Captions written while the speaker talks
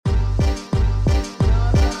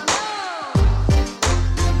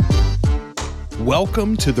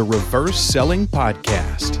Welcome to the Reverse Selling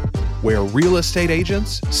Podcast, where real estate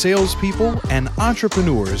agents, salespeople, and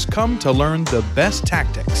entrepreneurs come to learn the best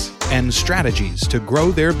tactics and strategies to grow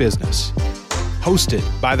their business. Hosted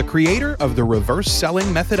by the creator of the Reverse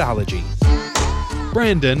Selling Methodology,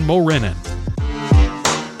 Brandon Mulrenin.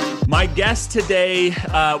 My guest today,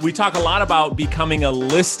 we talk a lot about becoming a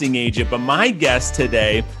listing agent, but my guest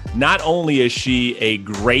today, not only is she a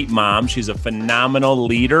great mom, she's a phenomenal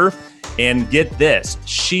leader. And get this,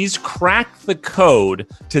 she's cracked the code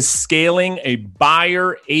to scaling a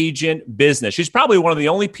buyer agent business. She's probably one of the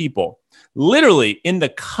only people literally in the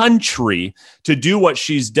country to do what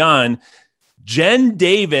she's done. Jen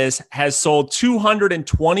Davis has sold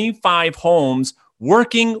 225 homes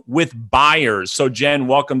working with buyers. So Jen,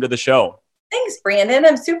 welcome to the show. Thanks, Brandon.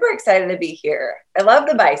 I'm super excited to be here. I love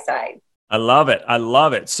the buy side. I love it. I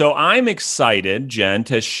love it. So I'm excited, Jen,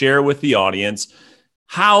 to share with the audience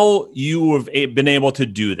how you have been able to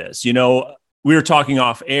do this. You know, we were talking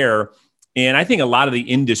off air, and I think a lot of the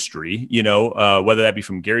industry, whether that be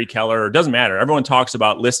from Gary Keller, it doesn't matter. Everyone talks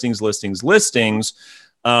about listings.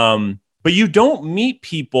 But you don't meet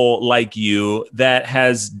people like you that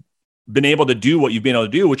has been able to do what you've been able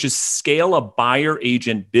to do, which is scale a buyer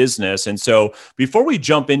agent business. And so before we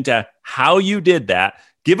jump into how you did that,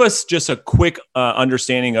 give us just a quick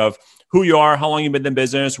understanding of who you are, how long you've been in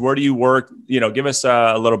business, where do you work? Give us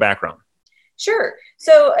a little background. Sure.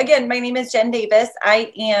 So again, my name is Jen Davis.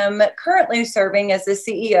 I am currently serving as the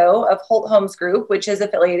CEO of Holt Homes Group, which is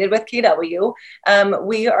affiliated with KW.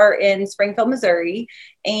 We are in Springfield, Missouri,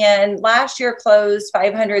 and last year closed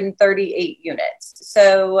 538 units.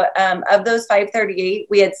 So of those 538,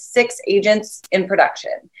 we had 6 agents in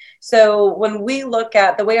production. So when we look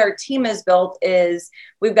at the way our team is built is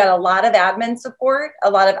we've got a lot of admin support,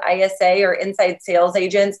 a lot of ISA or inside sales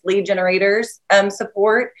agents, lead generators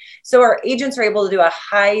support. So our agents are able to do a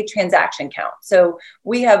high transaction count. So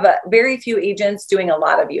we have very few agents doing a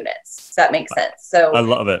lot of units. Does that make sense? So I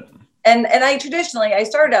love it. And I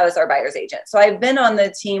started out as our buyer's agent. So I've been on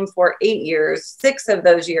the team for 8 years. 6 of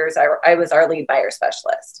those years, I was our lead buyer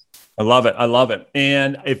specialist. I love it. I love it.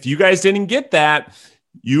 And if you guys didn't get that,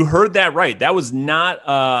 you heard that right. That was not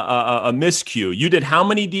a miscue. You did how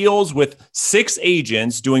many deals with 6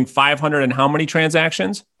 agents doing 500 and how many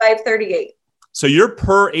transactions? 538. So your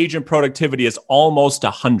per agent productivity is almost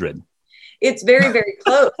 100. It's very, very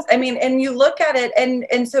close. I mean, and you look at it,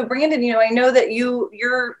 and so Brandon, I know that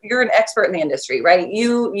you're an expert in the industry, right?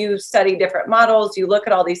 You study different models, you look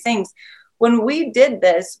at all these things. When we did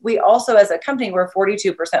this, we also, as a company, were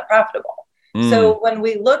 42% profitable. So when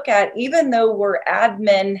we look at, even though we're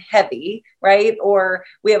admin heavy, right, or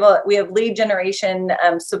we have lead generation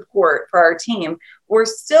support for our team, we're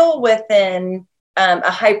still within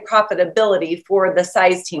a high profitability for the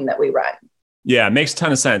size team that we run. Yeah, it makes a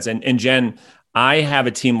ton of sense. And Jen, I have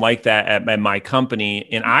a team like that at my company,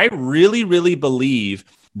 and I really, really believe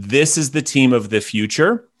this is the team of the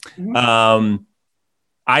future. Mm-hmm.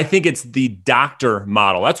 I think it's the doctor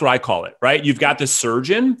model. That's what I call it, right? You've got the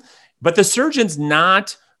surgeon, but the surgeon's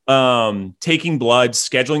not taking blood,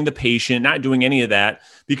 scheduling the patient, not doing any of that,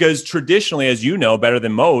 because traditionally, as you know better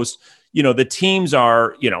than most, the teams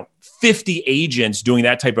are, 50 agents doing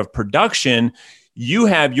that type of production. You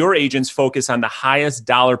have your agents focus on the highest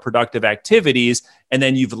dollar productive activities, and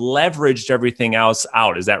then you've leveraged everything else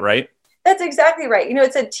out. Is that right? That's exactly right.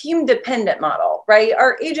 It's a team dependent model, right?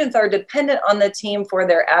 Our agents are dependent on the team for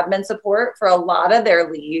their admin support, for a lot of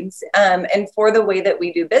their leads, and for the way that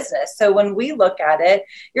we do business. So when we look at it,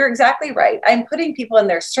 you're exactly right. I'm putting people in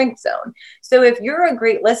their strength zone. So if you're a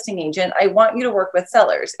great listing agent, I want you to work with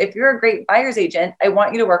sellers. If you're a great buyer's agent, I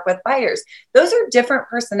want you to work with buyers. Those are different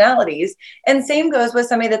personalities. And same goes with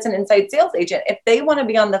somebody that's an inside sales agent. If they want to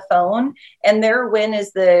be on the phone and their win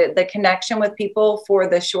is the connection with people for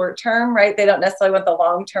the short term, right? They don't necessarily want the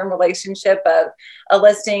long-term relationship of a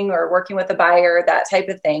listing or working with a buyer, that type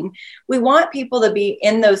of thing. We want people to be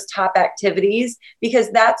in those top activities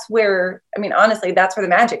because that's where, honestly, that's where the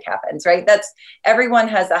magic happens, right? Everyone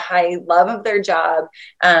has a high love of their job.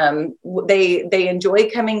 They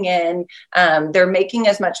enjoy coming in. They're making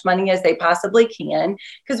as much money as they possibly can.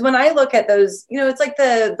 Because when I look at those, it's like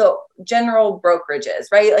the general brokerages,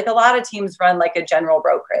 right? Like a lot of teams run like a general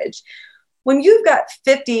brokerage. When you've got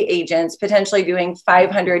 50 agents potentially doing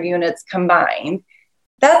 500 units combined,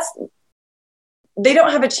 they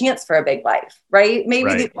don't have a chance for a big life, right? Maybe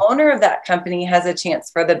right. The owner of that company has a chance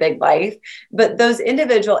for the big life, but those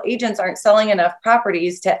individual agents aren't selling enough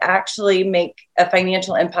properties to actually make a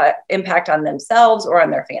financial impact on themselves or on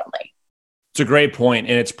their family. It's a great point.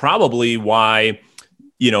 And it's probably why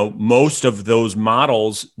most of those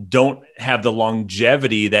models don't have the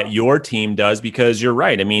longevity that your team does, because you're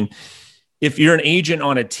right. I mean, if you're an agent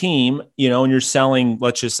on a team, and you're selling,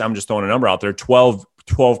 I'm just throwing a number out there, 12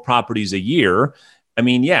 properties a year. I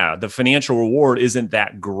mean, yeah, the financial reward isn't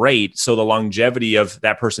that great. So the longevity of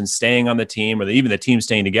that person staying on the team, or even the team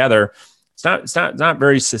staying together, it's not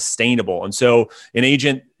very sustainable. And so an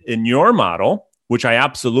agent in your model, which I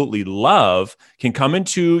absolutely love, can come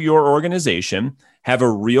into your organization, have a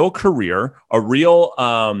real career, a real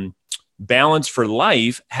balance for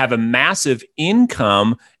life, have a massive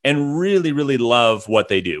income, and really, really love what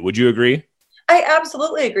they do. Would you agree? I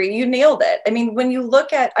absolutely agree. You nailed it. I mean, when you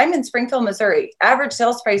look at, I'm in Springfield, Missouri, average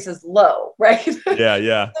sales price is low, right?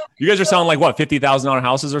 Yeah. You guys are selling like what, $50,000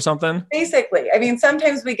 houses or something? Basically. I mean,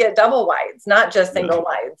 sometimes we get double wides, not just single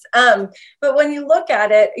wides. But when you look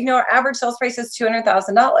at it, our average sales price is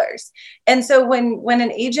 $200,000. And so when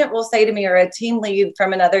an agent will say to me, or a team lead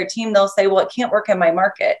from another team, they'll say, well, it can't work in my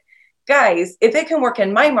market. Guys, if it can work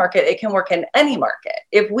in my market, it can work in any market.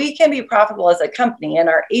 If we can be profitable as a company and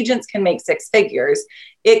our agents can make six figures,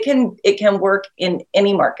 it can work in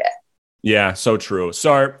any market. Yeah, so true.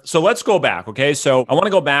 So let's go back. Okay. So I want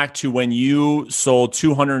to go back to when you sold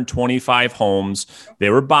 225 homes. They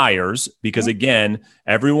were buyers, because again,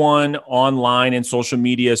 everyone online and social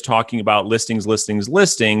media is talking about listings.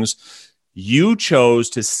 You chose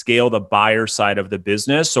to scale the buyer side of the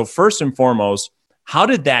business. So first and foremost, how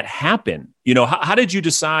did that happen? How did you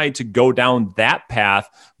decide to go down that path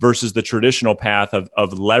versus the traditional path of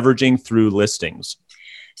leveraging through listings?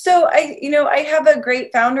 So I have a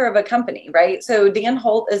great founder of a company, right? So Dan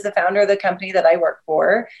Holt is the founder of the company that I work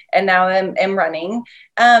for and now am running.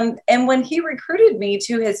 And when he recruited me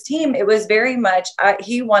to his team, it was very much,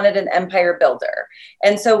 he wanted an empire builder.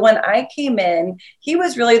 And so when I came in, he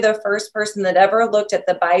was really the first person that ever looked at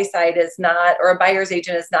the buy side as not, or a buyer's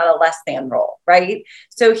agent is not a less than role, right?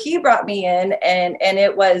 So he brought me in and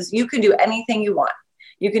it was, you can do anything you want.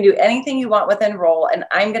 You can do anything you want within role, and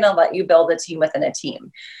I'm going to let you build a team within a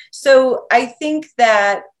team. So I think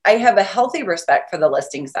that I have a healthy respect for the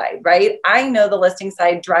listing side, right? I know the listing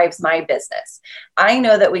side drives my business. I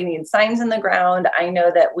know that we need signs in the ground. I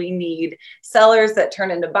know that we need sellers that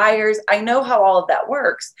turn into buyers. I know how all of that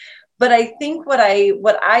works. But I think what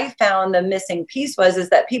I found the missing piece is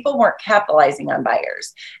that people weren't capitalizing on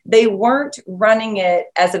buyers. They weren't running it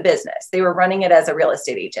as a business. They were running it as a real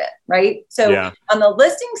estate agent, right? So on the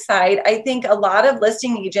listing side, I think a lot of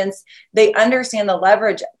listing agents, they understand the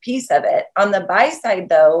leverage piece of it. On the buy side,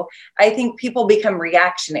 though, I think people become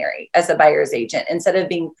reactionary as a buyer's agent instead of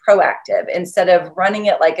being proactive, instead of running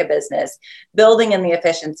it like a business, building in the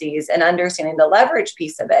efficiencies and understanding the leverage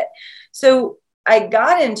piece of it. So I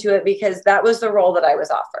got into it because that was the role that I was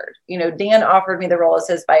offered. Dan offered me the role as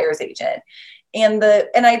his buyer's agent. And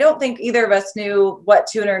I don't think either of us knew what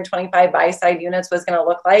 225 buy side units was going to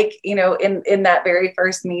look like, in that very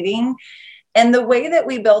first meeting. And the way that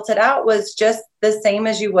we built it out was just the same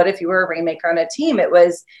as you would if you were a rainmaker on a team. It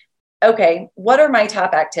was, okay, what are my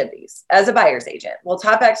top activities as a buyer's agent? Well,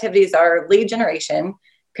 top activities are lead generation,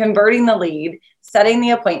 converting the lead, setting the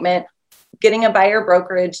appointment, getting a buyer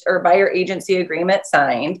brokerage or buyer agency agreement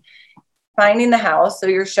signed, finding the house. So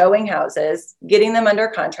you're showing houses, getting them under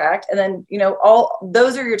contract. And then, all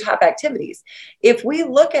those are your top activities. If we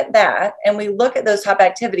look at that and we look at those top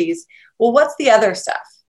activities, well, what's the other stuff?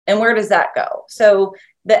 And where does that go? So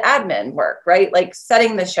the admin work, right? Like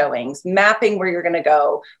setting the showings, mapping where you're going to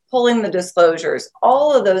go, pulling the disclosures,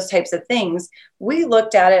 all of those types of things. We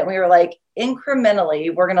looked at it and we were like,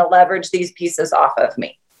 incrementally, we're going to leverage these pieces off of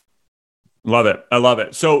me. Love it. I love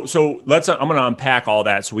it. So I'm going to unpack all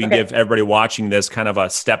that so we can give everybody watching this kind of a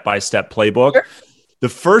step-by-step playbook. Sure. The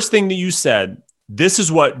first thing that you said, this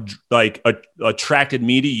is what attracted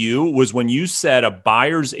me to you, was when you said a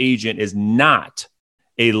buyer's agent is not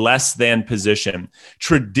a less than position.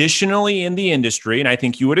 Traditionally in the industry, and I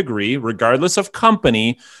think you would agree, regardless of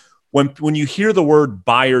company, when you hear the word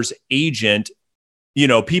buyer's agent,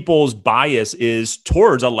 people's bias is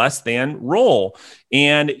towards a less than role.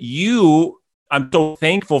 And I'm so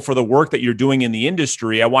thankful for the work that you're doing in the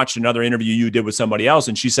industry. I watched another interview you did with somebody else,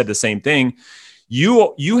 and she said the same thing.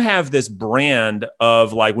 You have this brand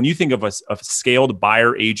of, like, when you think of a scaled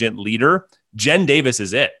buyer agent leader, Jen Davis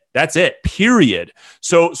is it. That's it, period.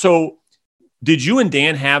 So did you and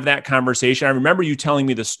Dan have that conversation? I remember you telling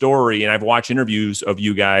me the story, and I've watched interviews of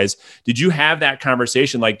you guys. Did you have that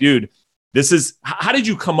conversation? Like, dude, how did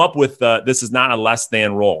you come up with this is not a less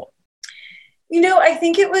than role? I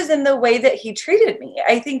think it was in the way that he treated me.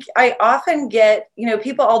 I think I often get,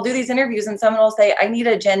 people, I'll do these interviews and someone will say, I need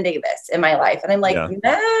a Jen Davis in my life. And I'm like,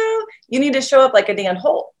 no, you need to show up like a Dan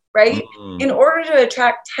Holt, right? In order to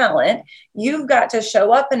attract talent, you've got to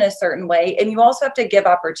show up in a certain way, and you also have to give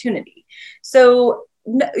opportunity. So,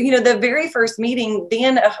 the very first meeting,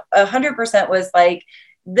 Dan 100% was like,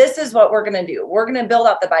 this is what we're going to do. We're going to build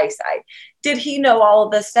out the buy side. Did he know all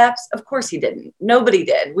of the steps? Of course he didn't. Nobody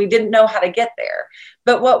did. We didn't know how to get there.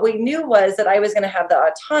 But what we knew was that I was going to have the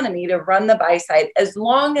autonomy to run the buy side as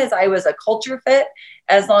long as I was a culture fit,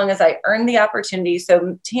 as long as I earned the opportunity.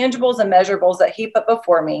 So tangibles and measurables that he put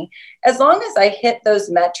before me, as long as I hit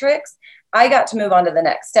those metrics, I got to move on to the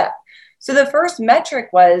next step. So the first metric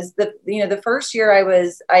was the first year I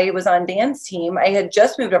was on Dan's team. I had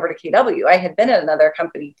just moved over to KW. I had been at another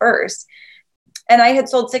company first, and I had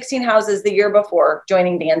sold 16 houses the year before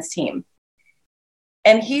joining Dan's team.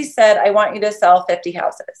 And he said, I want you to sell 50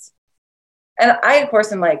 houses. And I, of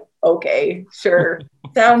course, am like, okay, sure.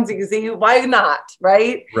 Sounds easy. Why not?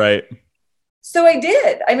 Right. Right. So I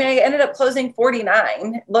did. I mean, I ended up closing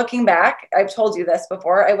 49. Looking back, I've told you this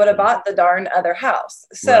before, I would have bought the darn other house.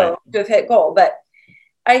 So to have hit goal, but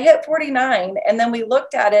I hit 49, and then we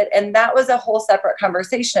looked at it, and that was a whole separate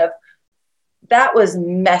conversation of that was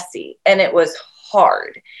messy and it was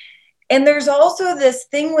hard. And there's also this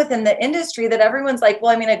thing within the industry that everyone's like,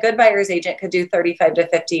 well, I mean, a good buyer's agent could do 35 to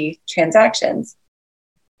 50 transactions.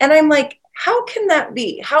 And I'm like, how can that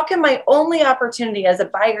be? How can my only opportunity as a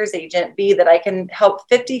buyer's agent be that I can help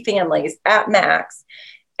 50 families at max?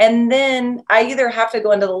 And then I either have to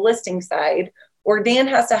go into the listing side, or Dan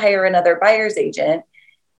has to hire another buyer's agent.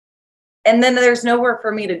 And then there's nowhere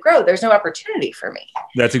for me to grow. There's no opportunity for me.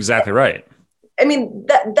 That's exactly right. I mean,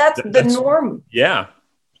 that's the norm. Yeah.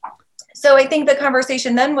 So I think the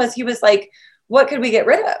conversation then was, he was like, what could we get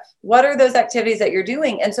rid of? What are those activities that you're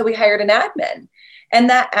doing? And so we hired an admin. And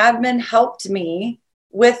that admin helped me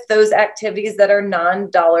with those activities that are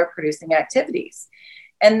non-dollar producing activities.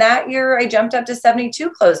 And that year I jumped up to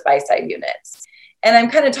 72 closed buy side units. And I'm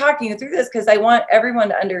kind of talking you through this because I want everyone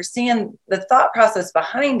to understand the thought process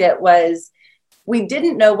behind it was we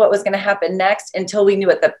didn't know what was going to happen next until we knew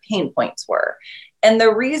what the pain points were. And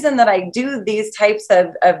the reason that I do these types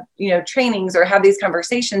of trainings or have these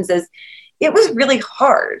conversations is it was really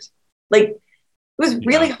hard. Like, it was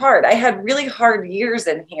really hard. I had really hard years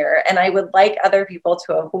in here, and I would like other people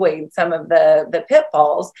to avoid some of the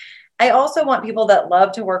pitfalls. I also want people that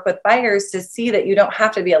love to work with buyers to see that you don't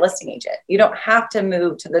have to be a listing agent. You don't have to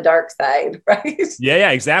move to the dark side, right?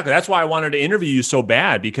 Yeah, exactly. That's why I wanted to interview you so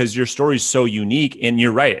bad, because your story is so unique. And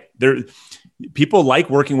you're right. People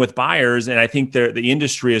like working with buyers, and I think the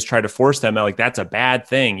industry has tried to force them like that's a bad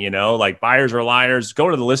thing, like buyers are liars, go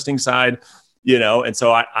to the listing side. And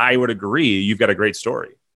so I would agree. You've got a great story.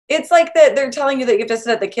 It's like that they're telling you that you have to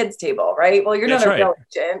sit at the kids' table, right? Well, you're not a real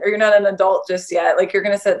agent, or you're not an adult just yet. Like, you're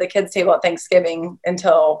going to sit at the kids' table at Thanksgiving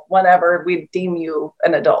until whenever we deem you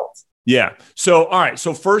an adult. Yeah. So, all right.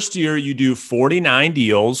 So first year you do 49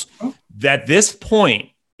 deals. At this point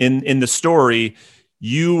in the story,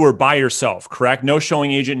 you were by yourself, correct? No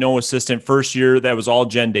showing agent, no assistant. First year, that was all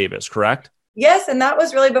Jen Davis, correct? Yes. And that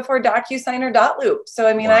was really before DocuSign or Dotloop. So,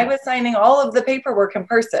 I mean, I was signing all of the paperwork in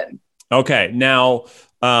person. Okay. Now,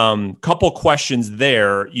 couple questions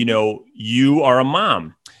there. You are a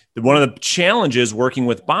mom. One of the challenges working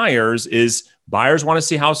with buyers is buyers want to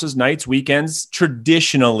see houses nights, weekends,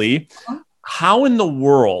 traditionally. How in the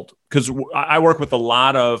world, because I work with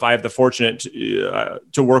I have the fortunate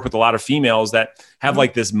to work with a lot of females that have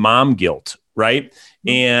like this mom guilt, right?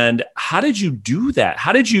 And how did you do that?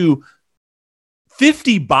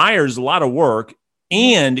 50 buyers, a lot of work,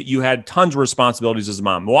 and you had tons of responsibilities as a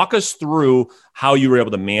mom. Walk us through how you were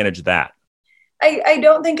able to manage that. I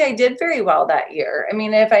don't think I did very well that year. I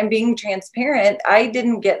mean, if I'm being transparent, I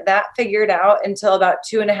didn't get that figured out until about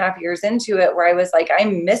 2.5 years into it, where I was like,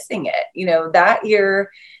 I'm missing it. That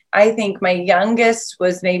year, I think my youngest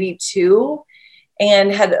was maybe 2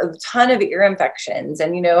 and had a ton of ear infections,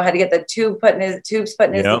 and, had to get the tubes put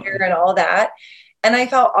in his ear and all that. And I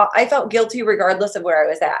felt guilty regardless of where I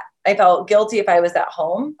was at. I felt guilty if I was at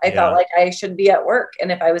home. I felt like I should be at work.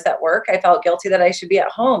 And if I was at work, I felt guilty that I should be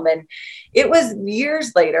at home. And it was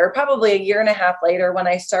years later, probably 1.5 years later, when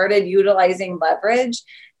I started utilizing leverage,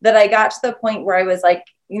 that I got to the point where I was like,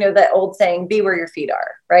 that old saying, be where your feet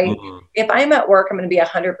are, right? Mm-hmm. If I'm at work, I'm going to be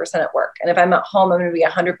 100% at work. And if I'm at home, I'm going to be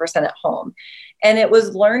 100% at home. And it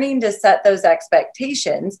was learning to set those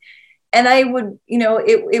expectations. And I would,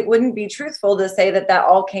 it wouldn't be truthful to say that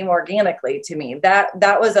all came organically to me.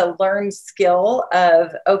 That was a learned skill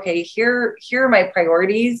of, okay, here are my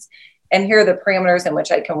priorities, and here are the parameters in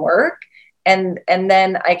which I can work. And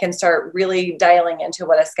then I can start really dialing into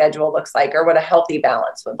what a schedule looks like, or what a healthy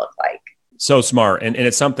balance would look like. So smart. And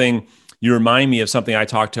it's something, you remind me of something I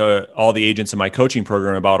talk to all the agents in my coaching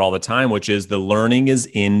program about all the time, which is the learning is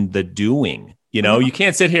in the doing. You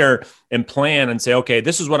can't sit here and plan and say, okay,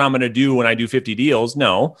 this is what I'm going to do when I do 50 deals.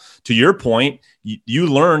 No, to your point, you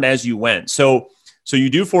learned as you went. So you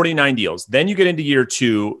do 49 deals, then you get into year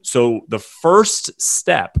 2. So the first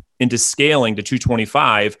step into scaling to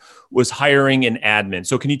 225 was hiring an admin.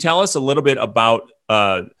 So can you tell us a little bit about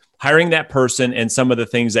hiring that person and some of the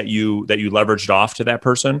things that you leveraged off to that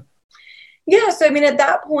person? Yeah. So, at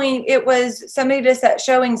that point, it was somebody to set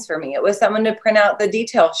showings for me. It was someone to print out the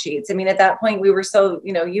detail sheets. At that point, we were still,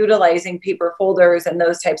 utilizing paper folders and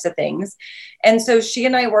those types of things. And so she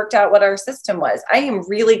and I worked out what our system was. I am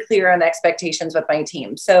really clear on expectations with my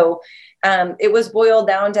team. So it was boiled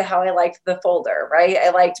down to how I liked the folder, right? I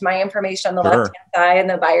liked my information on the left-hand side and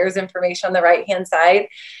the buyer's information on the right-hand side.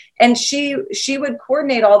 And she would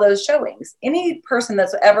coordinate all those showings. Any person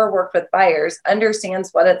that's ever worked with buyers understands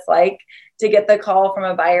what it's like to get the call from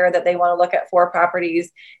a buyer that they want to look at 4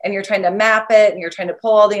 properties, and you're trying to map it and you're trying to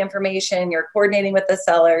pull all the information, you're coordinating with the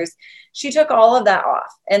sellers. She took all of that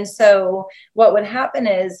off. And so what would happen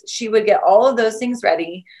is she would get all of those things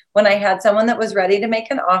ready. When I had someone that was ready to make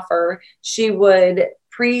an offer, she would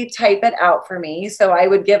pre-type it out for me. So I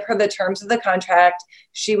would give her the terms of the contract.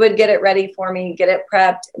 She would get it ready for me, get it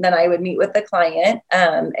prepped. Then I would meet with the client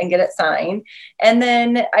and get it signed. And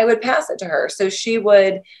then I would pass it to her. So she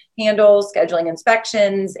would handle scheduling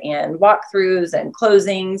inspections and walkthroughs and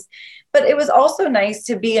closings. But it was also nice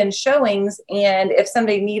to be in showings. And if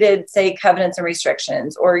somebody needed, say, covenants and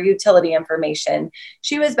restrictions or utility information,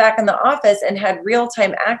 she was back in the office and had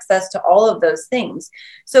real-time access to all of those things.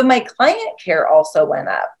 So my client care also went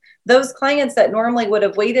up. Those clients that normally would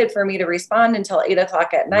have waited for me to respond until 8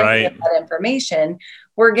 o'clock at night with that information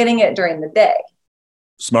were getting it during the day.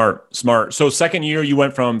 Smart. So second year, you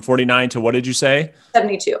went from 49 to what did you say?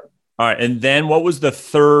 72. All right. And then what was the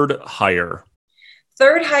third hire?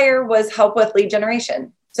 Third hire was help with lead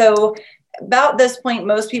generation. So about this point,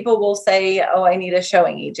 most people will say, oh, I need a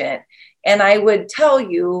showing agent. And I would tell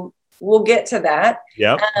you, we'll get to that.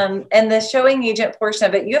 Yep. And the showing agent portion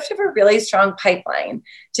of it, you have to have a really strong pipeline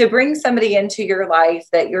to bring somebody into your life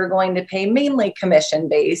that you're going to pay mainly commission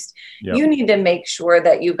based. Yep. You need to make sure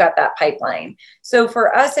that you've got that pipeline. So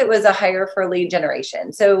for us, it was a hire for lead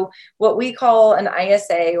generation. So what we call an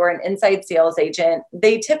ISA or an inside sales agent,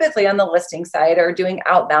 they typically on the listing side are doing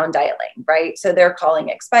outbound dialing, right? So they're calling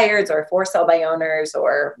expireds or for sale by owners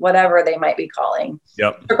or whatever they might be calling.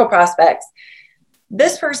 Yep. Circle prospects.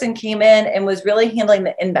 This person came in and was really handling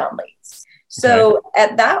the inbound leads. So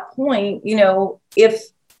at that point,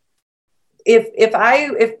 if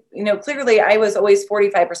clearly I was always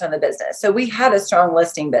 45% of the business. So we had a strong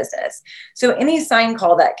listing business. So any sign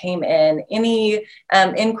call that came in, any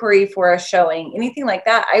inquiry for a showing, anything like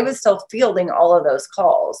that, I was still fielding all of those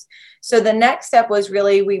calls. So the next step was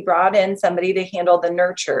really, we brought in somebody to handle the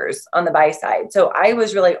nurtures on the buy side. So I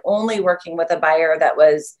was really only working with a buyer that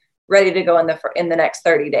was ready to go in the next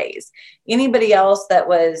 30 days. Anybody else that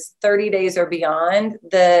was 30 days or beyond,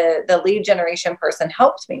 the lead generation person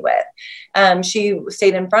helped me with. She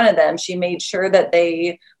stayed in front of them. She made sure that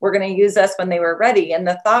they were going to use us when they were ready. And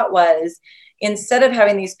the thought was, instead of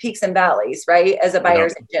having these peaks and valleys, right, as a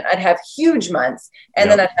buyer's agent, I'd have huge months and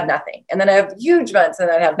then I'd have nothing. And then I have huge months and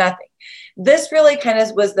then I'd have nothing. This really kind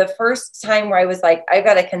of was the first time where I was like, I've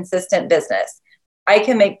got a consistent business. I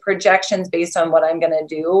can make projections based on what I'm going to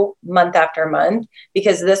do month after month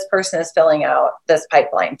because this person is filling out this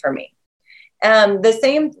pipeline for me. At the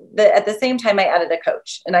same time, I added a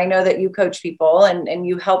coach, and I know that you coach people and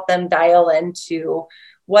you help them dial into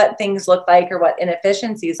what things look like or what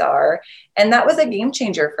inefficiencies are. And that was a game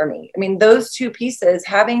changer for me. Those two pieces,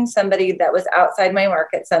 having somebody that was outside my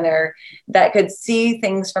market center that could see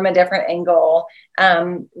things from a different angle,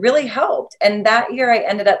 really helped. And that year I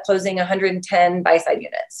ended up closing 110 buy-side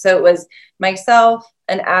units. So it was myself,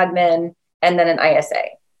 an admin, and then an ISA.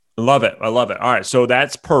 I love it. All right. So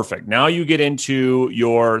that's perfect. Now you get into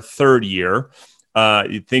your third year.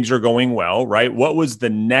 Things are going well, right? What was the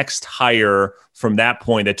next hire from that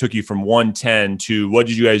point that took you from 110 to what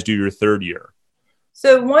did you guys do your third year?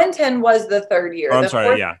 So 110 was the third year.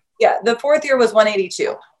 The fourth year was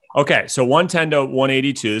 182. Okay. So 110 to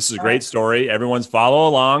 182. This is a great story. Everyone's follow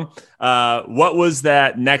along. What was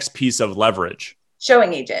that next piece of leverage?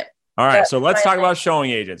 Showing agent. All right. So let's talk about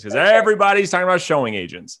showing agents because everybody's talking about showing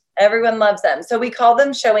agents. Everyone loves them. So we call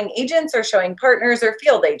them showing agents or showing partners or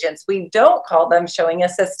field agents. We don't call them showing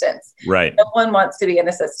assistants. Right. No one wants to be an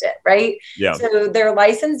assistant, right? Yeah. So they're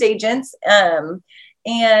licensed agents.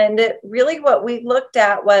 And really what we looked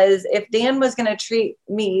at was if Dan was going to treat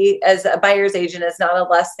me as a buyer's agent as not a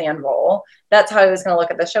less than role, that's how I was going to look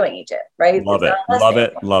at the showing agent, right? Love it. Love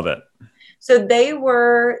it. Love it. So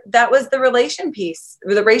that was the relationship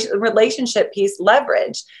piece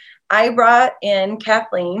leveraged. I brought in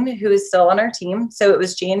Kathleen, who is still on our team. So it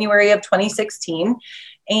was January of 2016,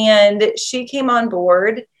 and she came on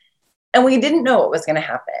board. And we didn't know what was going to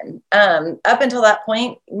happen. Up until that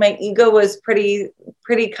point, my ego was pretty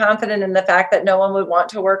confident in the fact that no one would want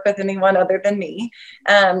to work with anyone other than me,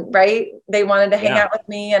 right? They wanted to hang out with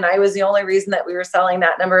me, and I was the only reason that we were selling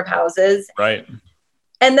that number of houses. Right.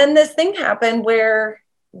 And then this thing happened where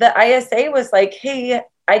the ISA was like, hey,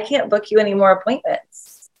 I can't book you any more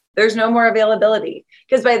appointments. There's no more availability.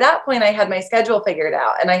 Because by that point, I had my schedule figured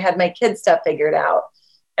out, and I had my kids' stuff figured out.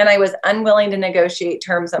 And I was unwilling to negotiate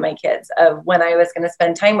terms on my kids of when I was going to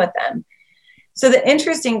spend time with them. So the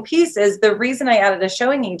interesting piece is the reason I added a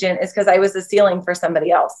showing agent is because I was a ceiling for somebody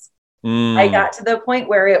else. I got to the point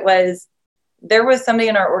where there was somebody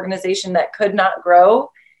in our organization that could not grow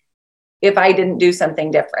if I didn't do something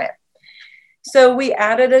different. So we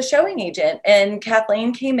added a showing agent, and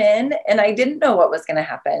Kathleen came in, and I didn't know what was going to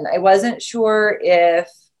happen. I wasn't sure if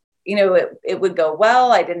it would go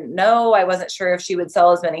well. I didn't know. I wasn't sure if she would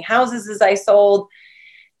sell as many houses as I sold.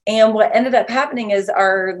 And what ended up happening is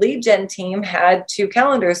our lead gen team had 2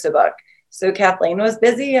 calendars to book. So Kathleen was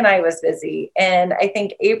busy and I was busy. And I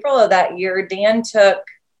think April of that year, Dan took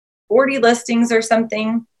 40 listings or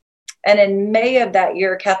something. And in May of that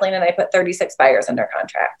year, Kathleen and I put 36 buyers under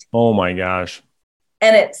contract. Oh my gosh.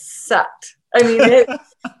 And it sucked. I mean, it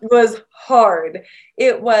was hard.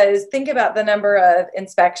 It was, think about the number of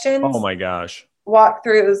inspections. Oh my gosh.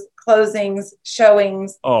 Walkthroughs, closings,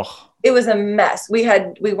 showings. Oh, it was a mess. We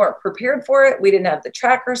weren't prepared for it. We didn't have the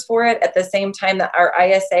trackers for it at the same time that our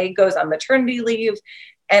ISA goes on maternity leave.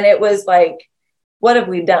 And it was like, what have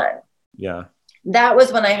we done? Yeah. That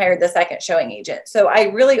was when I hired the second showing agent. So I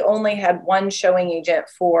really only had one showing agent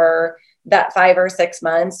for that 5 or 6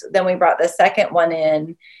 months. Then we brought the second one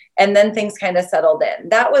in, and then things kind of settled in.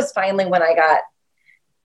 That was finally when I got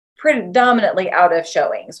predominantly out of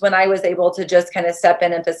showings, when I was able to just kind of step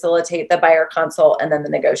in and facilitate the buyer consult and then the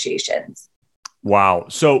negotiations. Wow.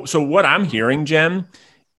 So what I'm hearing, Jen,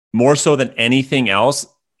 more so than anything else,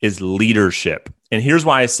 is leadership. And here's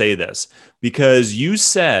why I say this, because you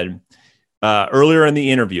said earlier in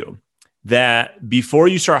the interview that before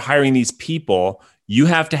you start hiring these people, you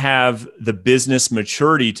have to have the business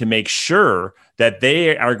maturity to make sure that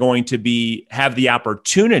they are going to have the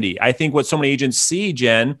opportunity. I think what so many agents see,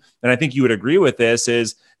 Jen, and I think you would agree with this,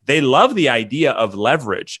 is they love the idea of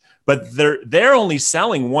leverage, but they're only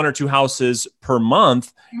selling 1 or 2 houses per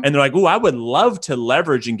month. And they're like, oh, I would love to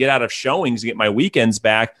leverage and get out of showings and get my weekends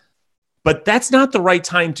back. But that's not the right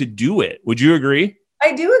time to do it. Would you agree?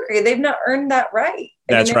 I do agree. They've not earned that right.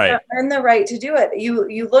 That's right. Not earned the right to do it.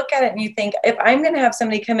 You look at it and you think, if I'm going to have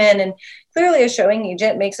somebody come in, and clearly a showing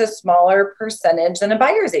agent makes a smaller percentage than a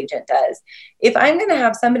buyer's agent does. If I'm going to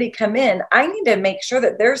have somebody come in, I need to make sure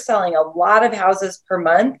that they're selling a lot of houses per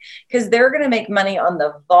month, because they're going to make money on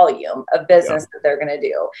the volume of business that they're going to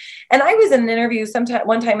do. And I was in an interview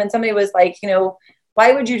one time and somebody was like,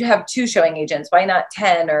 why would you have 2 showing agents? Why not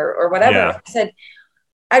 10 or whatever? Yeah. I said,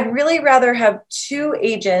 I'd really rather have 2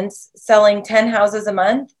 agents selling 10 houses a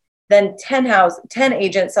month than 10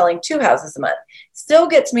 agents selling 2 houses a month. Still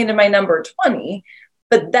gets me to my number 20,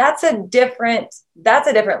 but that's a different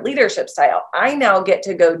leadership style. I now get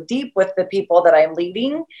to go deep with the people that I'm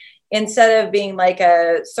leading instead of being like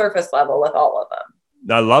a surface level with all of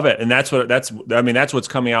them. I love it. And that's what's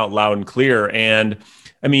coming out loud and clear. And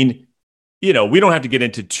I mean, we don't have to get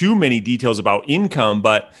into too many details about income,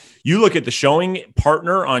 but you look at the showing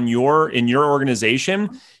partner in your organization.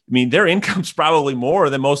 I mean, their income's probably more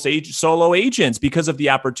than most solo agents because of the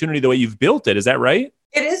opportunity, the way you've built it. Is that right?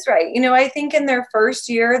 It is right. I think in their first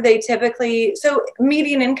year, they typically,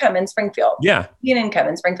 median income in Springfield. Yeah. Median income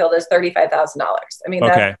in Springfield is $35,000. I mean,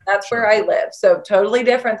 that's where I live. So totally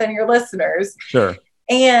different than your listeners. Sure.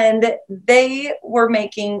 And they were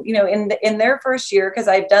making, in their first year, because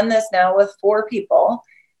I've done this now with 4 people,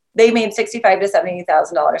 they made $65,000 to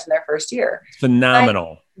 $70,000 in their first year.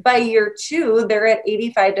 Phenomenal. By year 2, they're at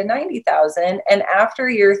 $85,000 to $90,000, and after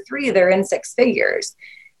year 3, they're in 6 figures.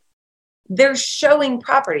 They're showing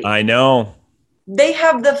property. I know. They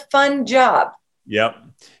have the fun job. Yep.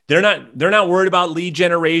 They're not worried about lead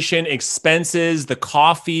generation, expenses, the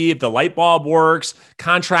coffee, if the light bulb works,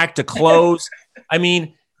 contract to close. I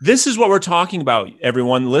mean, this is what we're talking about,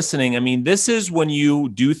 everyone listening. I mean, this is when you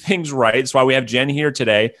do things right. That's why we have Jen here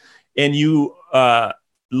today. And you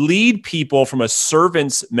lead people from a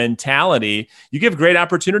servant's mentality, you give great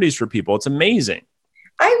opportunities for people. It's amazing.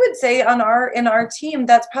 I would say in our team,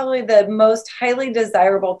 that's probably the most highly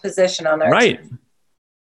desirable position on our team.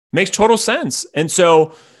 Makes total sense. And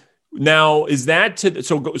so now is that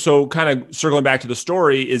so kind of circling back to the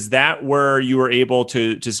story, is that where you were able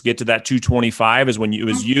to just get to that 225 is when it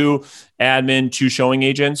was you, admin, 2 showing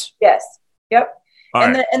agents? Yes. Yep.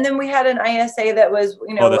 And then we had an ISA that was,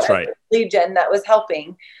 that's right, lead gen that was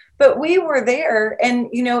helping. But we were there and,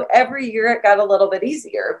 every year it got a little bit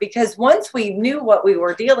easier because once we knew what we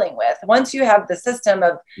were dealing with, once you have the system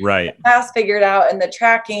of pass figured out and the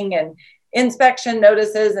tracking and inspection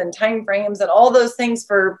notices and timeframes and all those things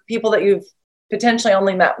for people that you've potentially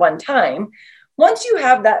only met one time, once you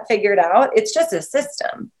have that figured out, it's just a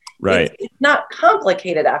system. Right. It's not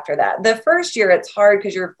complicated after that. The first year it's hard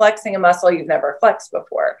because you're flexing a muscle you've never flexed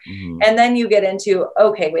before. Mm-hmm. And then you get into,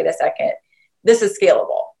 okay, wait a second. This is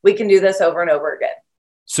scalable. We can do this over and over again.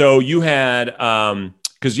 So you had,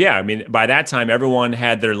 because by that time, everyone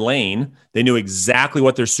had their lane. They knew exactly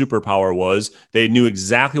what their superpower was. They knew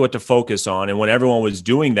exactly what to focus on. And when everyone was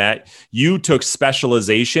doing that, you took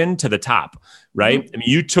specialization to the top, right? Mm-hmm. I mean,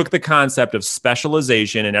 you took the concept of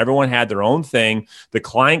specialization and everyone had their own thing. The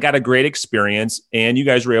client got a great experience and you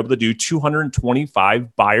guys were able to do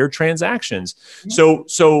 225 buyer transactions. Mm-hmm.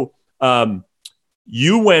 So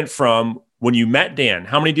you went from when you met Dan,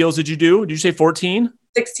 how many deals did you do? Did you say 14?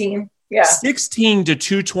 16. Yeah. 16 to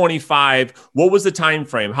 225. What was the time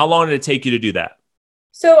frame? How long did it take you to do that?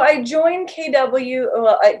 So I joined KW.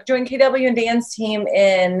 Well, I joined KW and Dan's team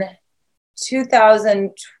in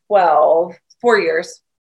 2012. 4 years.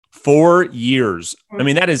 4 years. I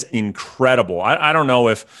mean, that is incredible. I don't know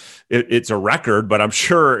if it's a record, but I'm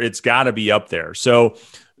sure it's got to be up there. So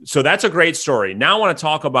that's a great story. Now I want to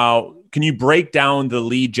talk about, can you break down the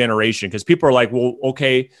lead generation? Because people are like, well,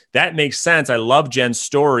 okay, that makes sense. I love Jen's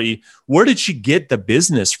story. Where did she get the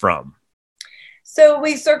business from? So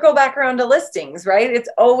we circle back around to listings, right? It's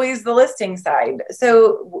always the listing side.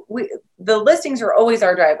 So the listings are always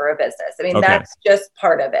our driver of business. I mean, That's just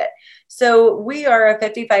part of it. So we are a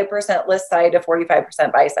 55% list side to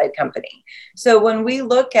 45% buy side company. So when we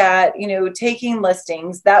look at, taking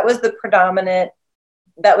listings, that was the predominant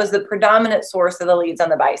source of the leads on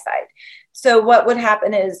the buy side. So what would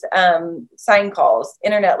happen is sign calls,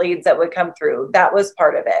 internet leads that would come through. That was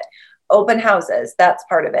part of it. Open houses, that's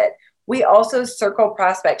part of it. We also circle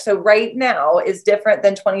prospects. So right now is different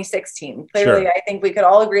than 2016. Clearly, I think we could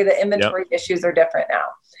all agree that inventory issues are different now.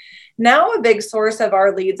 Now, a big source of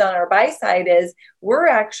our leads on our buy side is we're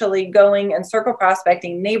actually going and circle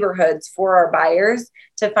prospecting neighborhoods for our buyers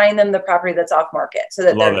to find them the property that's off market so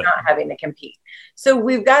that they're not having to compete. So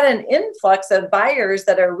we've got an influx of buyers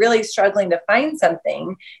that are really struggling to find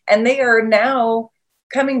something, and they are now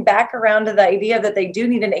coming back around to the idea that they do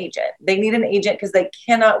need an agent. They need an agent because they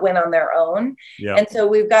cannot win on their own. Yeah. And so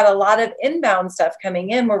we've got a lot of inbound stuff coming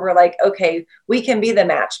in where we're like, okay, we can be the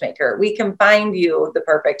matchmaker. We can find you the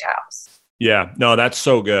perfect house. Yeah, no, that's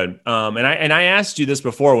so good. And I asked you this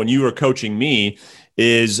before when you were coaching me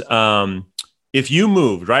is if you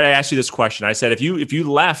moved, right? I asked you this question. I said, if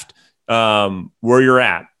you left where you're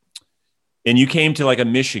at, and you came to like a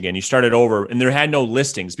Michigan, you started over and there had no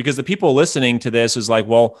listings, because the people listening to this is like,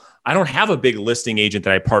 well, I don't have a big listing agent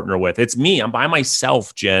that I partner with. It's me. I'm by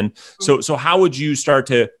myself, Jen. So how would you start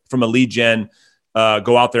to, from a lead gen,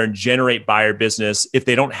 go out there and generate buyer business if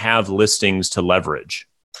they don't have listings to leverage?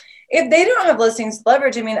 If they don't have listings to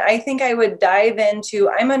leverage, I mean, I think I would dive into,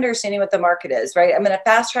 I'm understanding what the market is, right? I'm going to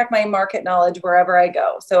fast track my market knowledge wherever I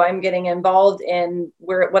go. So I'm getting involved in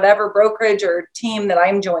whatever brokerage or team that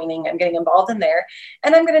I'm joining, I'm getting involved in there,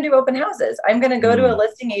 and I'm going to do open houses. I'm going to go to a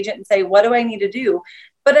listing agent and say, what do I need to do?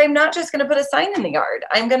 But I'm not just going to put a sign in the yard.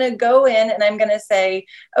 I'm going to go in and I'm going to say,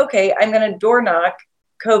 okay, I'm going to door knock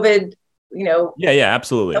COVID,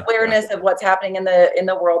 absolutely, awareness of what's happening in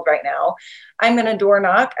the world right now. I'm going to door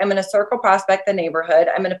knock. I'm going to circle prospect the neighborhood.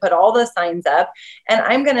 I'm going to put all the signs up, and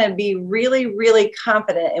I'm going to be really, really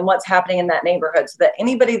confident in what's happening in that neighborhood so that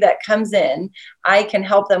anybody that comes in, I can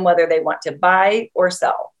help them whether they want to buy or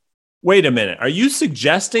sell. Wait a minute. Are you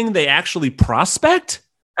suggesting they actually prospect?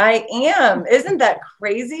 I am. Isn't that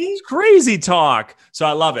crazy? It's crazy talk. So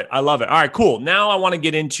I love it. All right, cool. Now I want to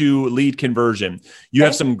get into lead conversion. You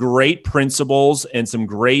have some great principles and some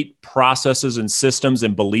great processes and systems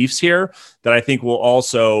and beliefs here that I think will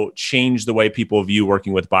also change the way people view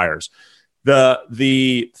working with buyers.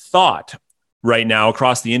 The thought right now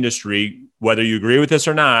across the industry, whether you agree with this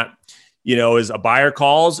or not, is a buyer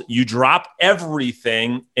calls, you drop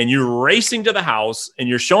everything and you're racing to the house and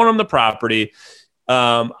you're showing them the property.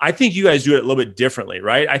 I think you guys do it a little bit differently,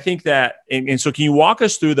 right? I think that, and so can you walk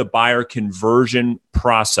us through the buyer conversion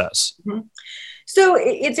process? Mm-hmm. So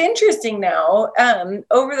it's interesting now,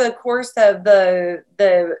 over the course of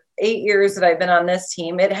the 8 years that I've been on this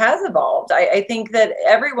team, it has evolved. I think that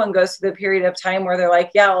everyone goes through the period of time where they're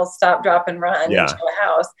like, yeah, I'll stop, drop, and run into a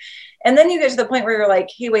house. And then you get to the point where you're like,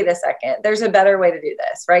 hey, wait a second, there's a better way to do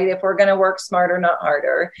this, right? If we're going to work smarter, not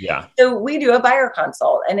harder. Yeah. So we do a buyer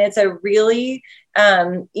consult, and it's a really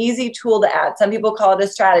easy tool to add. Some people call it a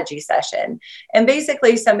strategy session. And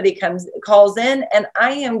basically somebody calls in, and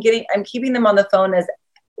I'm keeping them on the phone as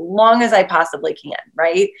long as I possibly can,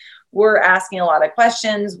 right? We're asking a lot of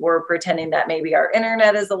questions. We're pretending that maybe our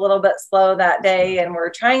internet is a little bit slow that day, and we're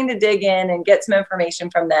trying to dig in and get some information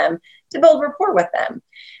from them to build rapport with them.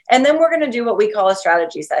 And then we're going to do what we call a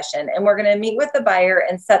strategy session, and we're going to meet with the buyer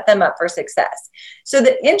and set them up for success. So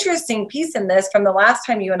the interesting piece in this, from the last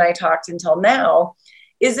time you and I talked until now,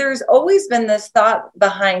 is there's always been this thought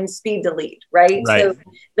behind speed to lead, right? So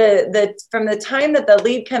from the time that the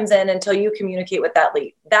lead comes in until you communicate with that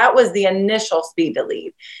lead, that was the initial speed to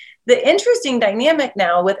lead. The interesting dynamic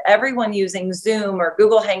now, with everyone using Zoom or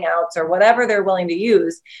Google Hangouts or whatever they're willing to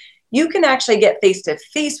use, you can actually get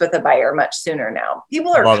face-to-face with a buyer much sooner now.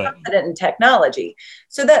 People are confident in technology.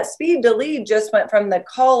 So that speed to lead just went from the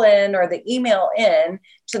call in or the email in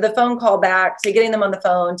to the phone call back to getting them on the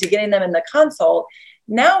phone to getting them in the consult.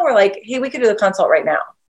 Now we're like, hey, we could do the consult right now.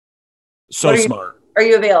 So smart. Are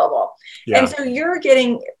you available? Yeah. And so you're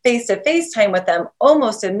getting face-to-face time with them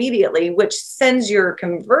almost immediately, which sends your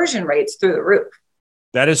conversion rates through the roof.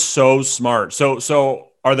 That is so smart. So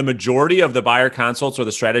are the majority of the buyer consults or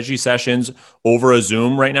the strategy sessions over a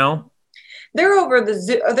Zoom right now? They're over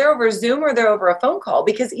Zoom or they're over a phone call,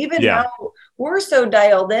 because even now we're so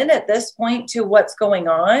dialed in at this point to what's going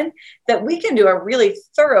on that we can do a really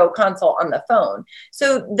thorough consult on the phone.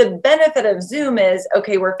 So the benefit of Zoom is,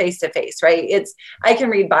 okay, we're face to face, right? I can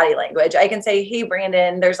read body language. I can say, hey,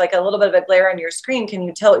 Brandon, there's like a little bit of a glare on your screen. Can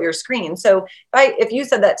you tilt your screen? So if you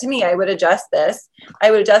said that to me, I would adjust this.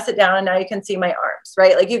 I would adjust it down, and now you can see my arms,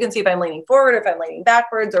 right? Like you can see if I'm leaning forward, or if I'm leaning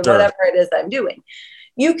backwards, or whatever it is I'm doing.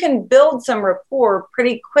 You can build some rapport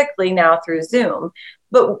pretty quickly now through Zoom.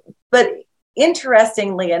 But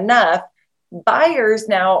interestingly enough, buyers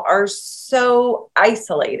now are so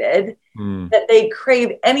isolated that they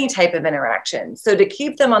crave any type of interaction. So to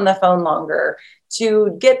keep them on the phone longer,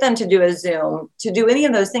 to get them to do a Zoom, to do any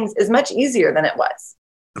of those things is much easier than it was.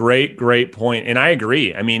 Great point. And I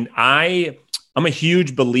agree. I mean, I'm a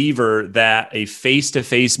huge believer that a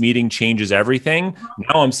face-to-face meeting changes everything.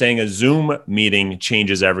 Now I'm saying a Zoom meeting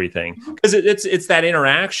changes everything, because it's that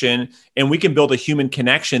interaction, and we can build a human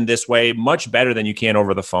connection this way much better than you can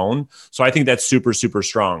over the phone. So I think that's super, super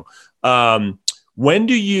strong. Well,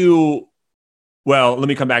 let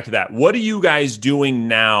me come back to that. What are you guys doing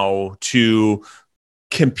now to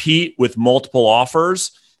compete with multiple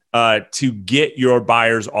offers to get your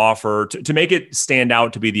buyer's offer to make it stand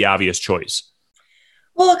out to be the obvious choice?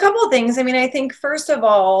 Well, a couple of things. I mean, I think first of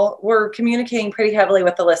all, we're communicating pretty heavily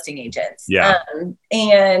with the listing agents.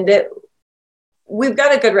 And we've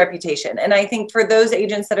got a good reputation. And I think for those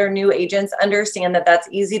agents that are new agents, understand that that's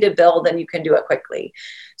easy to build and you can do it quickly.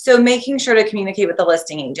 So making sure to communicate with the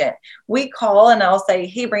listing agent. We call and I'll say,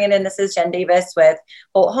 hey, Brandon, this is Jen Davis with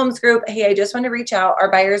Bolt Homes Group. Hey, I just want to reach out.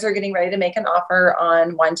 Our buyers are getting ready to make an offer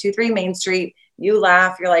on 123 Main Street. You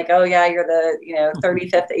laugh. You're like, oh yeah, you're the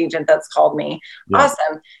 35th agent that's called me. Yeah.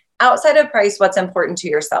 Awesome. Outside of price, what's important to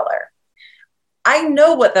your seller? I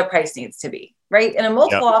know what the price needs to be, right? In a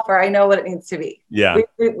multiple offer, I know what it needs to be. Yeah.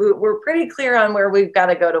 We're pretty clear on where we've got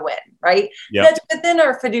to go to win, right? Yeah. That's within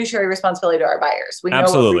our fiduciary responsibility to our buyers. We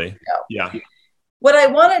Absolutely. know where we go. Yeah. What I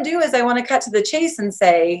want to do is I want to cut to the chase and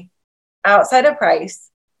say, outside of price,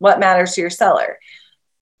 what matters to your seller?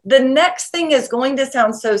 The next thing is going to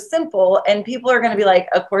sound so simple, and people are going to be like,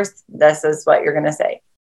 of course, this is what you're going to say.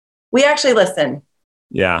 We actually listen.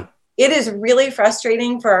 Yeah. It is really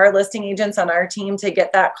frustrating for our listing agents on our team to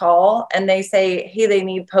get that call and they say, hey, they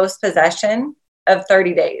need post-possession of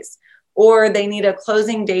 30 days, or they need a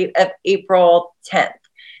closing date of April 10th.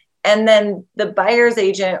 And then the buyer's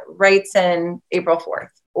agent writes in April 4th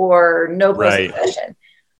or no post-possession.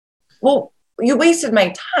 Well, you wasted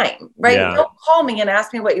my time, right? Yeah. Don't call me and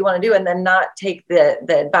ask me what you want to do and then not take the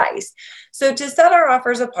advice. So to set our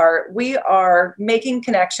offers apart, we are making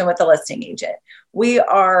connection with the listing agent. We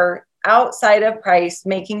are outside of price,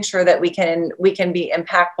 making sure that we can be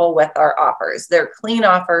impactful with our offers. They're clean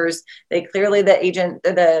offers. They clearly,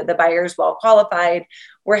 the buyer's well qualified.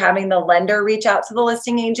 We're having the lender reach out to the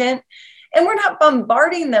listing agent, and we're not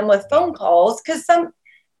bombarding them with phone calls, because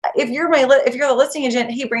if you're the listing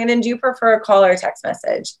agent, hey, Brandon, do you prefer a call or a text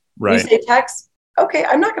message? Right. You say text. Okay,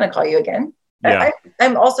 I'm not going to call you again. Yeah.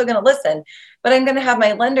 I'm also going to listen, but I'm going to have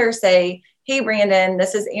my lender say, hey, Brandon,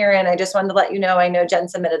 this is Erin. I just wanted to let you know, I know Jen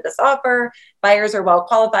submitted this offer. Buyers are well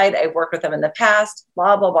qualified. I've worked with them in the past,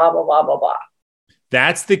 blah, blah, blah, blah, blah, blah, blah.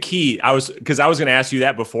 That's the key. Because I was going to ask you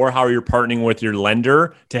that before, how you're partnering with your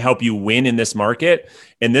lender to help you win in this market.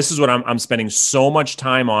 And this is what I'm spending so much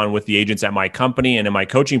time on with the agents at my company and in my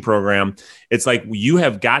coaching program. It's like you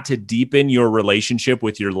have got to deepen your relationship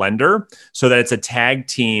with your lender so that it's a tag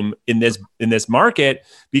team in this market.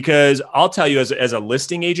 Because I'll tell you, as a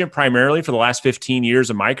listing agent, primarily for the last 15 years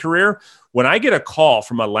of my career, when I get a call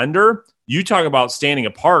from a lender, you talk about standing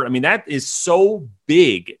apart. I mean, that is so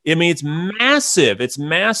big. I mean, it's massive. It's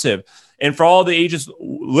massive. And for all the agents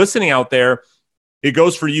listening out there, it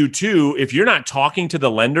goes for you too. If you're not talking to the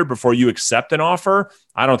lender before you accept an offer,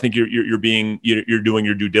 I don't think you're doing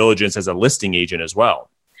your due diligence as a listing agent as well.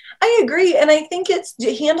 I agree. And I think it's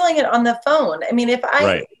handling it on the phone. I mean, if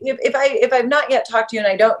I've not yet talked to you and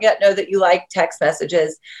I don't yet know that you like text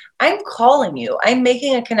messages, I'm calling you, I'm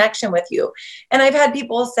making a connection with you. And I've had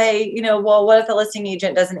people say, well, what if the listing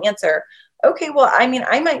agent doesn't answer? Okay, well, I mean,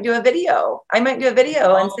 I might do a video. And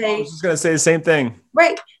say, I was just going to say the same thing.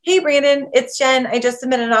 Right. Hey, Brandon, it's Jen. I just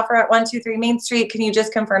submitted an offer at 123 Main Street. Can you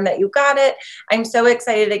just confirm that you got it? I'm so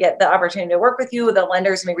excited to get the opportunity to work with you. The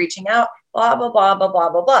lender's going to be reaching out, blah, blah, blah, blah, blah,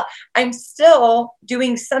 blah, blah. I'm still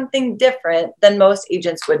doing something different than most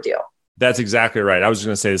agents would do. That's exactly right. I was just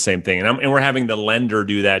going to say the same thing. And we're having the lender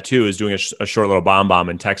do that too, is doing a short little bomb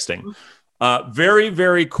and texting. Very,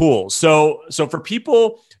 very cool. So for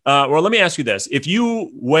people, well, let me ask you this. If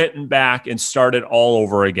you went back and started all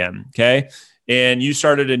over again, okay, and you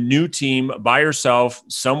started a new team by yourself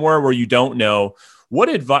somewhere where you don't know, what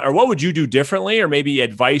advice or what would you do differently, or maybe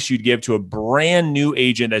advice you'd give to a brand new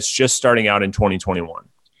agent that's just starting out in 2021?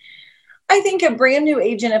 I think a brand new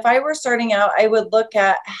agent, if I were starting out, I would look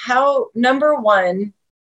at how, number one,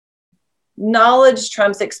 knowledge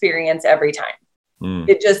trumps experience every time.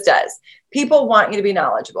 It just does. People want you to be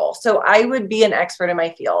knowledgeable. So I would be an expert in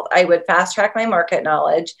my field. I would fast track my market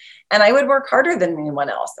knowledge, and I would work harder than anyone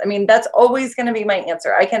else. I mean, that's always going to be my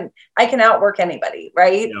answer. I can outwork anybody,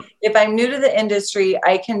 right? Yep. If I'm new to the industry,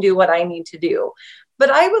 I can do what I need to do. But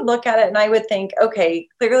I would look at it and I would think, okay,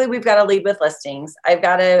 clearly we've got to lead with listings. I've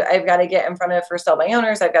got to get in front of for sale by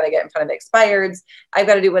owners. I've got to get in front of expireds. I've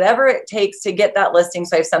got to do whatever it takes to get that listing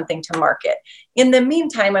so I have something to market. In the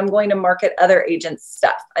meantime, I'm going to market other agents'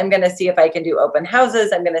 stuff. I'm going to see if I can do open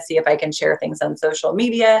houses. I'm going to see if I can share things on social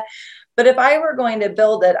media. But if I were going to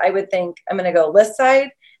build it, I would think I'm going to go list side.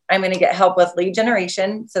 I'm going to get help with lead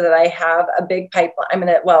generation so that I have a big pipeline.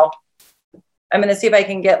 I'm going to see if I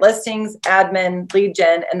can get listings, admin, lead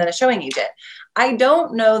gen, and then a showing agent. I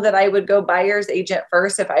don't know that I would go buyer's agent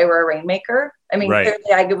first if I were a rainmaker. I mean, Clearly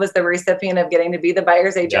I was the recipient of getting to be the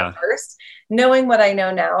buyer's agent first. Knowing what I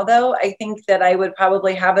know now, though, I think that I would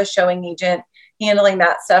probably have a showing agent handling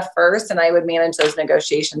that stuff first, and I would manage those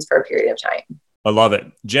negotiations for a period of time. I love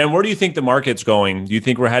it. Jen, where do you think the market's going? Do you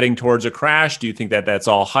think we're heading towards a crash? Do you think that that's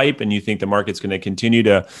all hype and you think the market's going to continue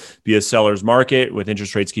to be a seller's market with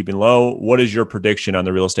interest rates keeping low? What is your prediction on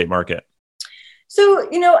the real estate market? So,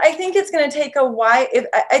 I think it's going to take a while.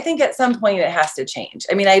 I think at some point it has to change.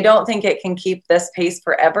 I mean, I don't think it can keep this pace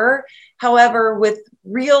forever. However, with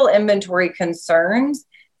real inventory concerns,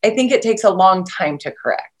 I think it takes a long time to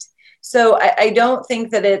correct. So I don't think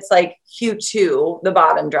that it's like Q2, the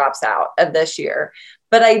bottom drops out of this year.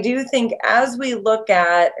 But I do think as we look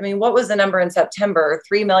at, what was the number in September?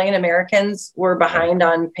 3 million Americans were behind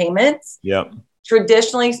on payments. Yep.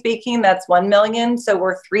 Traditionally speaking, that's 1 million. So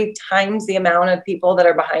we're 3 times the amount of people that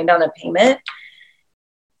are behind on a payment.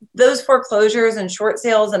 Those foreclosures and short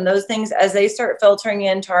sales and those things, as they start filtering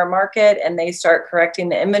into our market and they start correcting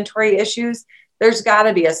the inventory issues, there's got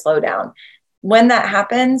to be a slowdown. When that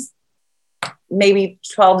happens, maybe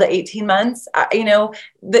 12 to 18 months,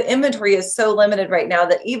 the inventory is so limited right now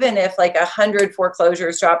that even if like 100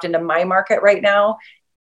 foreclosures dropped into my market right now,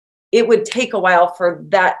 it would take a while for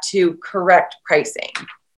that to correct pricing.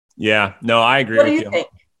 Yeah, no, I agree with you. What do you think?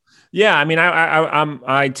 Yeah,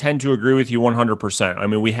 I tend to agree with you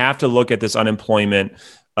 100%. We have to look at this unemployment.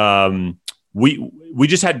 We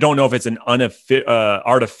just don't know if it's an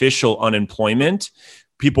artificial unemployment.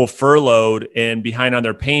 People furloughed and behind on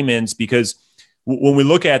their payments, because when we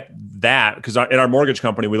look at that, because at our mortgage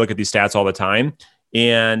company, we look at these stats all the time.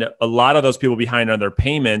 And a lot of those people behind on their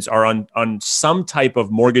payments are on some type of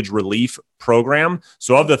mortgage relief program.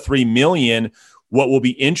 So of the 3 million, what will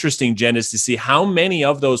be interesting, Jen, is to see how many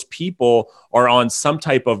of those people are on some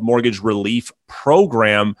type of mortgage relief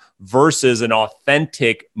program versus an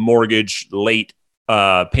authentic mortgage late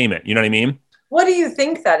payment. You know what I mean? What do you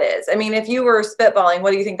think that is? I mean, if you were spitballing,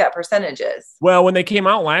 what do you think that percentage is? Well, when they came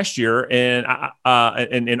out last year and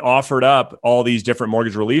offered up all these different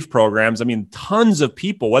mortgage relief programs, I mean, tons of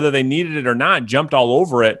people, whether they needed it or not, jumped all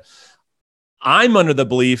over it. I'm under the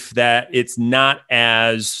belief that it's not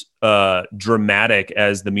as dramatic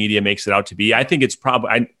as the media makes it out to be. I think it's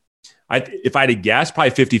probably, if I had to guess,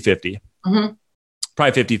 probably 50-50. Mm-hmm.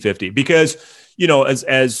 Probably 50-50. Because,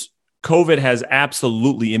 as COVID has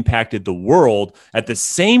absolutely impacted the world, at the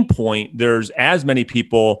same point, there's as many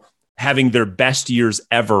people having their best years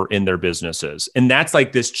ever in their businesses. And that's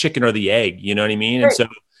like this chicken or the egg, you know what I mean? Right. And so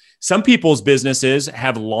some people's businesses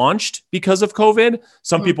have launched because of COVID.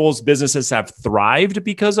 Some people's businesses have thrived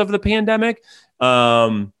because of the pandemic.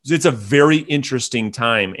 It's a very interesting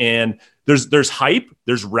time. And there's hype,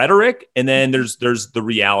 there's rhetoric, and then there's the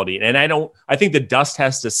reality. And I think the dust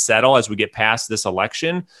has to settle as we get past this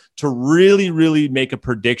election to really, really make a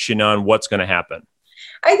prediction on what's going to happen.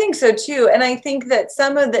 I think so too. And I think that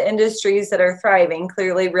some of the industries that are thriving,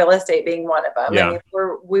 clearly real estate being one of them. Yeah. I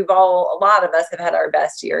mean, a lot of us have had our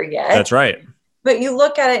best year yet. That's right. But you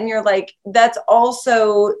look at it and you're like, that's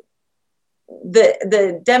also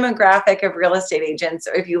the demographic of real estate agents.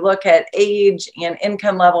 If you look at age and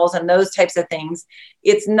income levels and those types of things,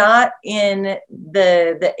 it's not in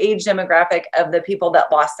the age demographic of the people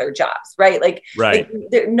that lost their jobs, right? Like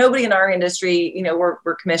nobody in our industry,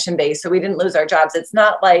 we're commission based, so we didn't lose our jobs. It's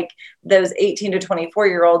not like those 18 to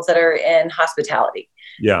 24-year-olds that are in hospitality.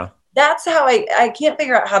 Yeah. That's how I can't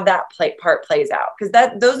figure out how that part plays out, because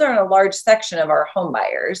those are in a large section of our home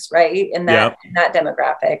buyers, right? In that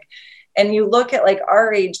demographic. And you look at like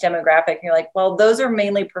our age demographic and you're like, well, those are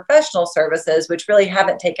mainly professional services, which really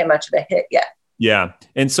haven't taken much of a hit yet. Yeah.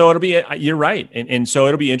 And so you're right. And so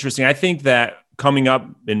it'll be interesting. I think that coming up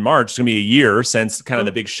in March, it's going to be a year since kind of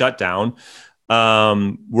the big shutdown.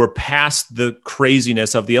 We're past the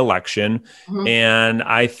craziness of the election. Mm-hmm. And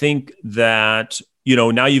I think that,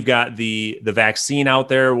 now you've got the vaccine out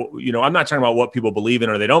there. I'm not talking about what people believe in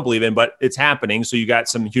or they don't believe in, but it's happening. So you got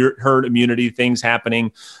some herd immunity things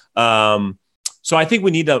happening. So I think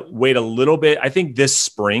we need to wait a little bit. I think this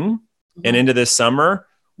spring and into this summer,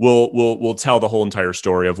 we'll tell the whole entire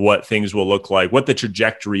story of what things will look like, what the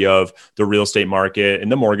trajectory of the real estate market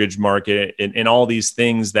and the mortgage market and all these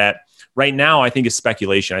things that right now I think is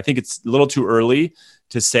speculation. I think it's a little too early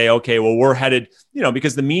to say, okay, well, we're headed,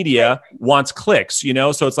 because the media wants clicks,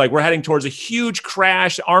 so it's like we're heading towards a huge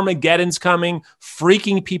crash. Armageddon's coming,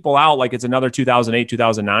 freaking people out like it's another 2008,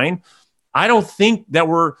 2009. I don't think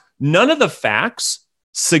that none of the facts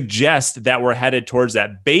suggest that we're headed towards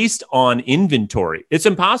that based on inventory. It's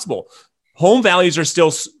impossible. Home values are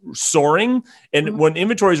still soaring. And when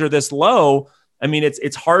inventories are this low, I mean,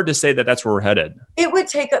 it's hard to say that that's where we're headed.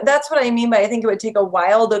 That's what I mean by, I think it would take a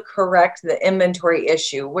while to correct the inventory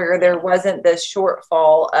issue where there wasn't this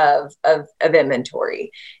shortfall of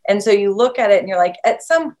inventory. And so you look at it and you're like, at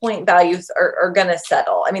some point values are going to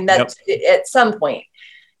settle. I mean, that's at some point.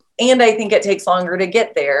 And I think it takes longer to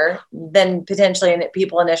get there than potentially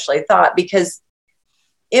people initially thought, because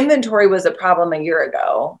inventory was a problem a year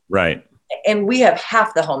ago. Right. And we have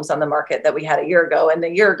half the homes on the market that we had a year ago. And a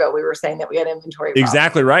year ago, we were saying that we had inventory problems.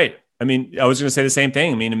 Exactly right. I mean, I was going to say the same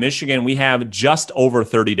thing. I mean, in Michigan, we have just over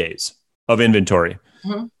 30 days of inventory.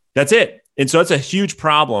 Mm-hmm. That's it. And so it's a huge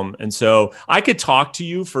problem. And so I could talk to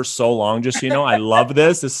you for so long, just, I love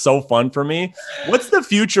this. It's so fun for me. What's the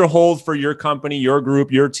future hold for your company, your group,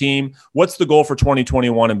 your team? What's the goal for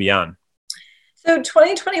 2021 and beyond? So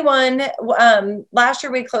 2021, last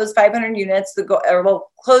year we closed 500 units.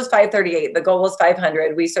 Closed 538. The goal was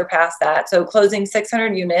 500. We surpassed that. So closing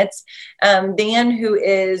 600 units. Dan, who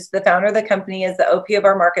is the founder of the company, is the OP of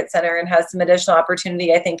our market center and has some additional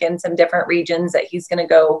opportunity, I think, in some different regions that he's going to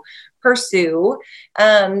go pursue.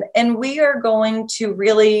 And we are going to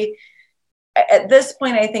really, at this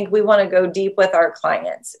point, I think we want to go deep with our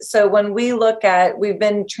clients. So when we look at, we've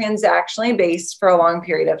been transactionally based for a long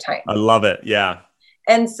period of time. I love it. Yeah.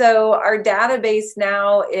 And so our database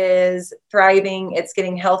now is thriving. It's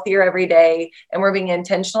getting healthier every day, and we're being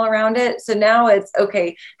intentional around it. So now it's,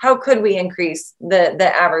 okay, how could we increase the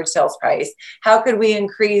average sales price? How could we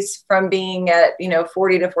increase from being at,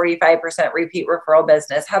 40 to 45% repeat referral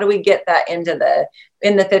business? How do we get that in the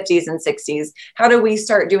 50s and 60s? How do we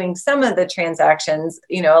start doing some of the transactions,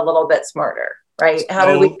 a little bit smarter, right?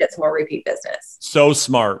 How do we get some more repeat business? So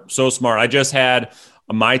smart. So smart. I just had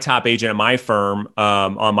my top agent at my firm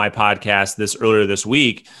on my podcast earlier this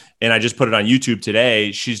week, and I just put it on YouTube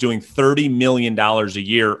today. She's doing $30 million a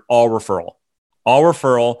year, all referral,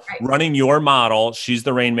 running your model. She's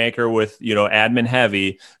the rainmaker with, admin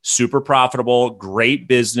heavy, super profitable, great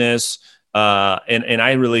business. And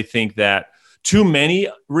I really think that too many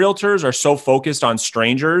realtors are so focused on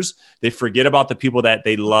strangers, they forget about the people that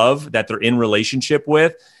they love, that they're in relationship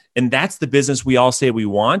with. And that's the business we all say we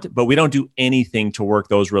want, but we don't do anything to work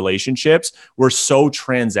those relationships. We're so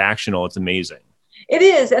transactional. It's amazing. It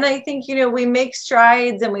is. And I think, we make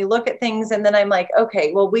strides and we look at things and then I'm like,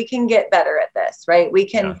 okay, well, we can get better at this, right? We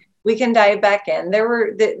can dive back in. There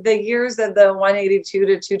were the years of the 182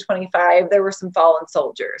 to 225, there were some fallen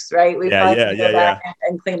soldiers, right? We probably go back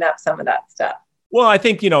and clean up some of that stuff. Well, I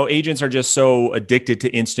think, agents are just so addicted to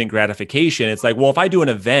instant gratification. It's like, well, if I do an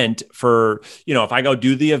event for, if I go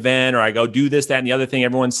do the event or I go do this, that, and the other thing,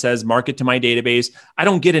 everyone says market to my database. I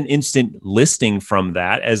don't get an instant listing from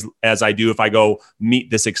that as I do if I go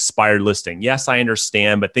meet this expired listing. Yes, I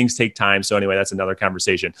understand, but things take time. So anyway, that's another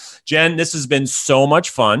conversation. Jen, this has been so much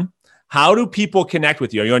fun. How do people connect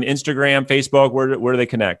with you? Are you on Instagram, Facebook? Where do they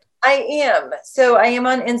connect? I am. So I am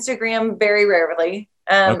on Instagram very rarely.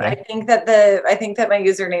 Okay. I think that my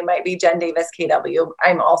username might be Jen Davis KW.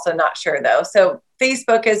 I'm also not sure though. So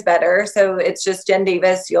Facebook is better. So it's just Jen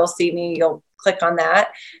Davis. You'll see me. You'll click on that.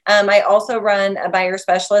 I also run a buyer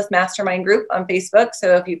specialist mastermind group on Facebook.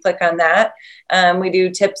 So if you click on that, we do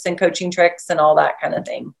tips and coaching tricks and all that kind of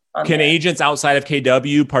thing. Can agents outside of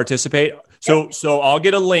KW participate? So I'll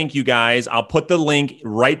get a link, you guys. I'll put the link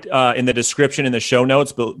right in the description in the show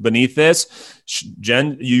notes beneath this.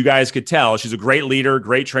 Jen, you guys could tell she's a great leader,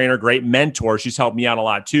 great trainer, great mentor. She's helped me out a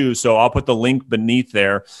lot too. So I'll put the link beneath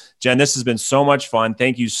there. Jen, this has been so much fun.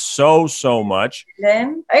 Thank you so much.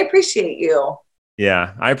 Jen, I appreciate you.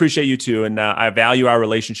 Yeah, I appreciate you too. And I value our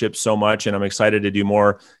relationship so much. And I'm excited to do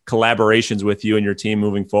more collaborations with you and your team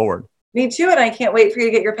moving forward. Me too. And I can't wait for you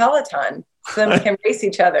to get your Peloton so then we can race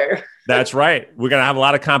each other. That's right. We're going to have a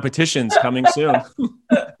lot of competitions coming soon.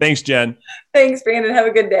 Thanks, Jen. Thanks, Brandon. Have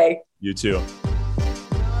a good day. You too.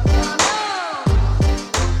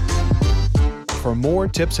 For more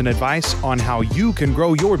tips and advice on how you can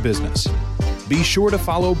grow your business, be sure to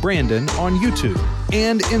follow Brandon on YouTube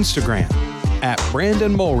and Instagram at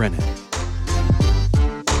Brandon Mulrenin.